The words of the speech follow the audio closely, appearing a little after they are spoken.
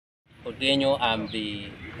Odenyo. I'm the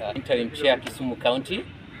interim chair, Kisumu County,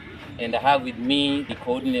 and I have with me the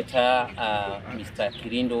coordinator, Mr.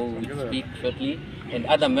 Kirindo, who will speak shortly, and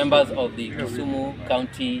other members of the Kisumu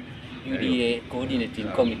County UDA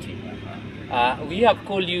Coordinating Committee. We have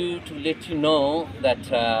called you to let you know that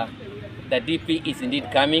the DP is indeed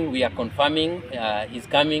coming. We are confirming he's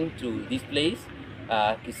coming to this place,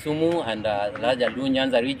 Kisumu and the larger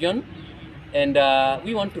Nyanza region. And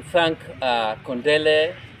we want to thank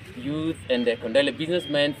Kondele youth and the Kondele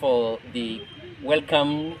businessmen for the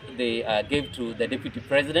welcome they gave to the Deputy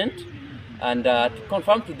President, and to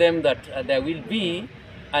confirm to them that there will be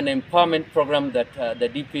an empowerment program that the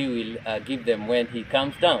DP will give them when he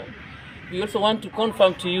comes down. We also want to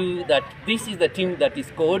confirm to you that this is the team that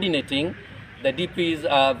is coordinating the DP's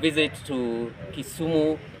visit to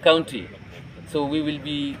Kisumu County. So we will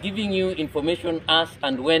be giving you information as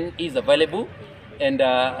and when is available, and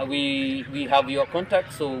we have your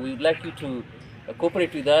contact, so we would like you to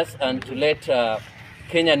cooperate with us and to let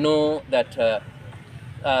Kenya know that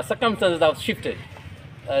circumstances have shifted.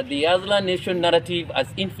 The Azla Nation narrative has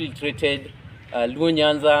infiltrated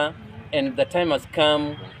Nyanza, and the time has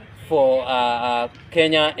come for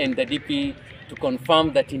Kenya and the DP to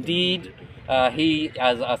confirm that indeed he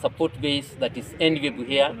has a support base that is enviable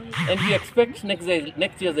here, and we expect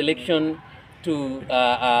next year's election to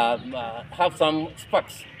have some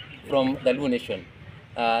sparks from the Luo Nation.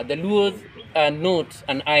 The Luos are not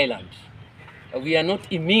an island. We are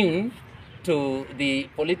not immune to the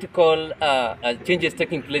political changes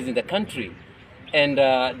taking place in the country, and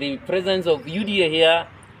the presence of UDA here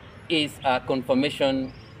is a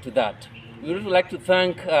confirmation to that. We would like to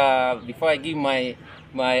thank, before I give my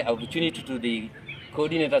opportunity to the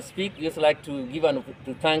coordinator speak, we also like to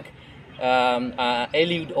thank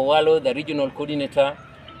Eliud Owalo, the regional coordinator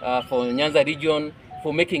for Nyanza region,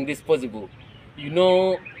 for making this possible. You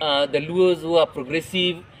know, the Luos who are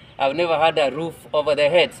progressive have never had a roof over their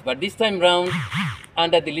heads, but this time round,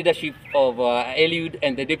 under the leadership of Eliud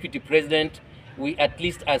and the Deputy President, we at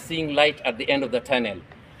least are seeing light at the end of the tunnel.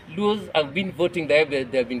 Luos have been voting, they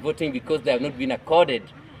have been voting because they have not been accorded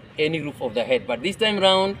any roof over their head. But this time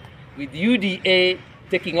round, with UDA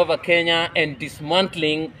taking over Kenya and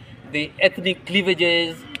dismantling the ethnic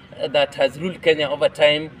cleavages that has ruled Kenya over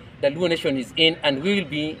time, the Luo Nation is in, and we will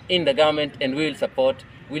be in the government, and we will support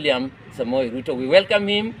William Samoei Ruto. We welcome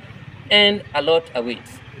him, and a lot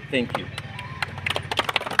awaits. Thank you.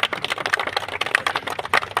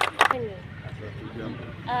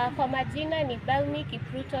 Kwa majina ni Balmi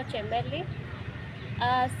Kipruto Chemeli.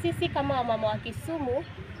 Sisi kama wamama wa Kisumu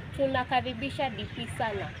tunakaribisha DP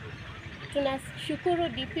sana. Tunashukuru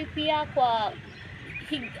DP pia kwa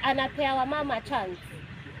anapea wamama chance.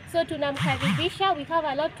 So tunamkaribisha, we have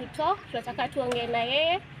a lot to talk, tunataka tuongee na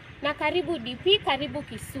yeye. Na karibu DP, karibu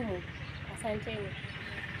Kisumu. Asanteni.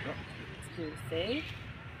 To say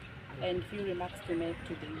and few remarks to make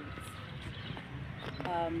to the youth.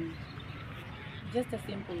 Just a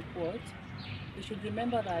simple quote. We should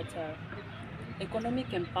remember that economic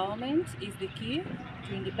empowerment is the key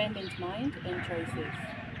to independent mind and choices.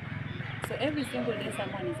 So every single day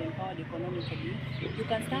someone is empowered economically, you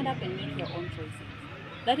can stand up and make your own choices.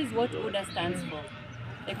 That is what UDA stands for.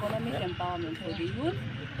 Economic empowerment for the youth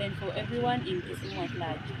and for everyone in Kisumu at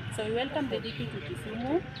large. So we welcome the DP to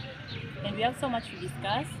Kisumu, and we have so much to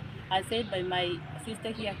discuss. As said by my sister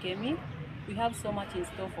here, Kemi, we have so much in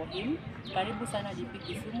store for him. Karibu sana DP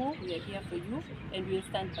Kisumu, we are here for you and we will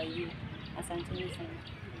stand by you. Asanteni sana.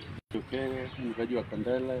 Okay, mkaji wa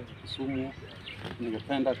Kondele, Kisumu,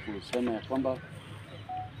 ningependa kusema ya kwamba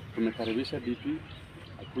tumekaribisha DP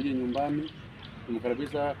akuje nyumbani.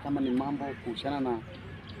 Tumekaribisha kama ni mambo kuhusiana na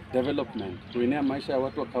development, kuinua maisha ya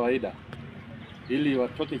watu wa kawaida ili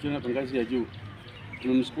watoke chini na ngazi ya juu.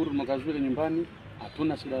 Tunamshukuru mkazi wake nyumbani,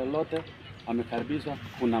 hatuna shida lolote, amekaribisha,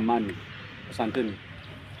 kuna amani. Asanteni.